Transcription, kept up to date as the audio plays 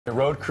The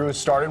road crew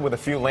started with a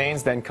few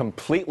lanes, then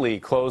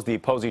completely closed the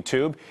Posey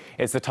Tube.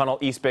 It's the tunnel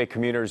East Bay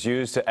commuters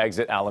use to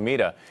exit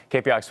Alameda.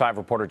 KPIX 5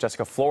 reporter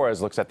Jessica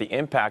Flores looks at the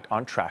impact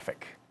on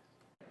traffic.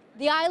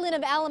 The island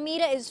of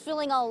Alameda is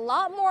feeling a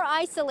lot more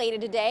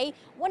isolated today.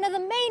 One of the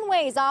main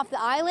ways off the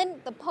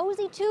island, the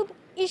Posey Tube,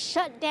 is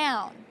shut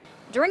down.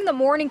 During the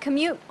morning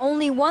commute,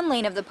 only one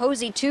lane of the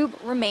Posey Tube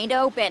remained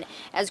open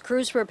as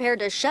crews prepared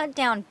to shut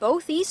down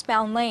both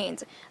eastbound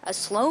lanes. A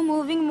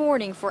slow-moving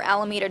morning for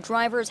Alameda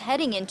drivers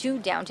heading into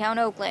downtown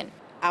Oakland.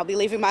 I'll be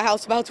leaving my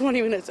house about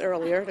 20 minutes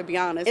earlier, to be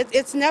honest.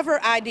 It's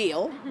never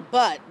ideal,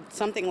 but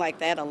something like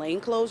that, a lane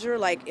closure,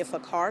 like if a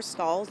car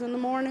stalls in the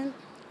morning,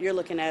 you're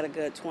looking at a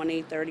good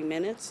 20, 30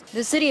 minutes.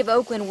 The city of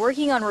Oakland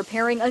working on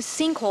repairing a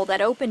sinkhole that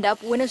opened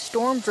up when a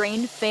storm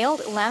drain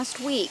failed last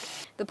week.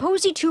 The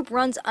Posey Tube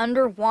runs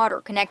underwater,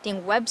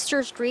 connecting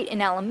Webster Street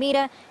in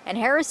Alameda and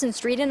Harrison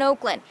Street in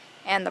Oakland.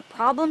 And the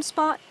problem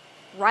spot?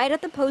 Right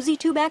at the Posey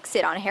Tube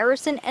exit on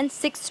Harrison and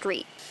 6th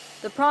Street.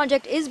 The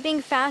project is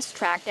being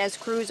fast-tracked as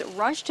crews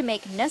rush to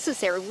make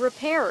necessary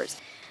repairs.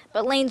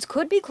 But lanes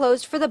could be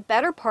closed for the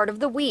better part of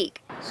the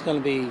week. It's going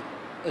to be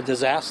a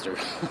disaster.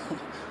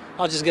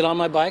 I'll just get on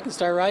my bike and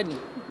start riding.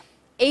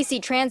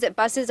 AC Transit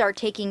buses are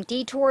taking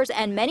detours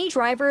and many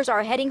drivers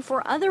are heading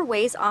for other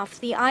ways off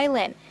the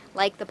island,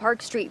 like the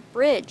Park Street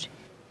Bridge.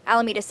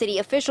 Alameda City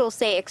officials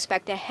say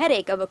expect a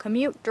headache of a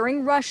commute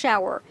during rush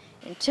hour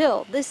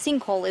until this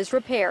sinkhole is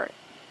repaired.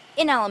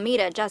 In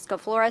Alameda, Jessica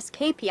Flores,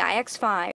 KPIX 5.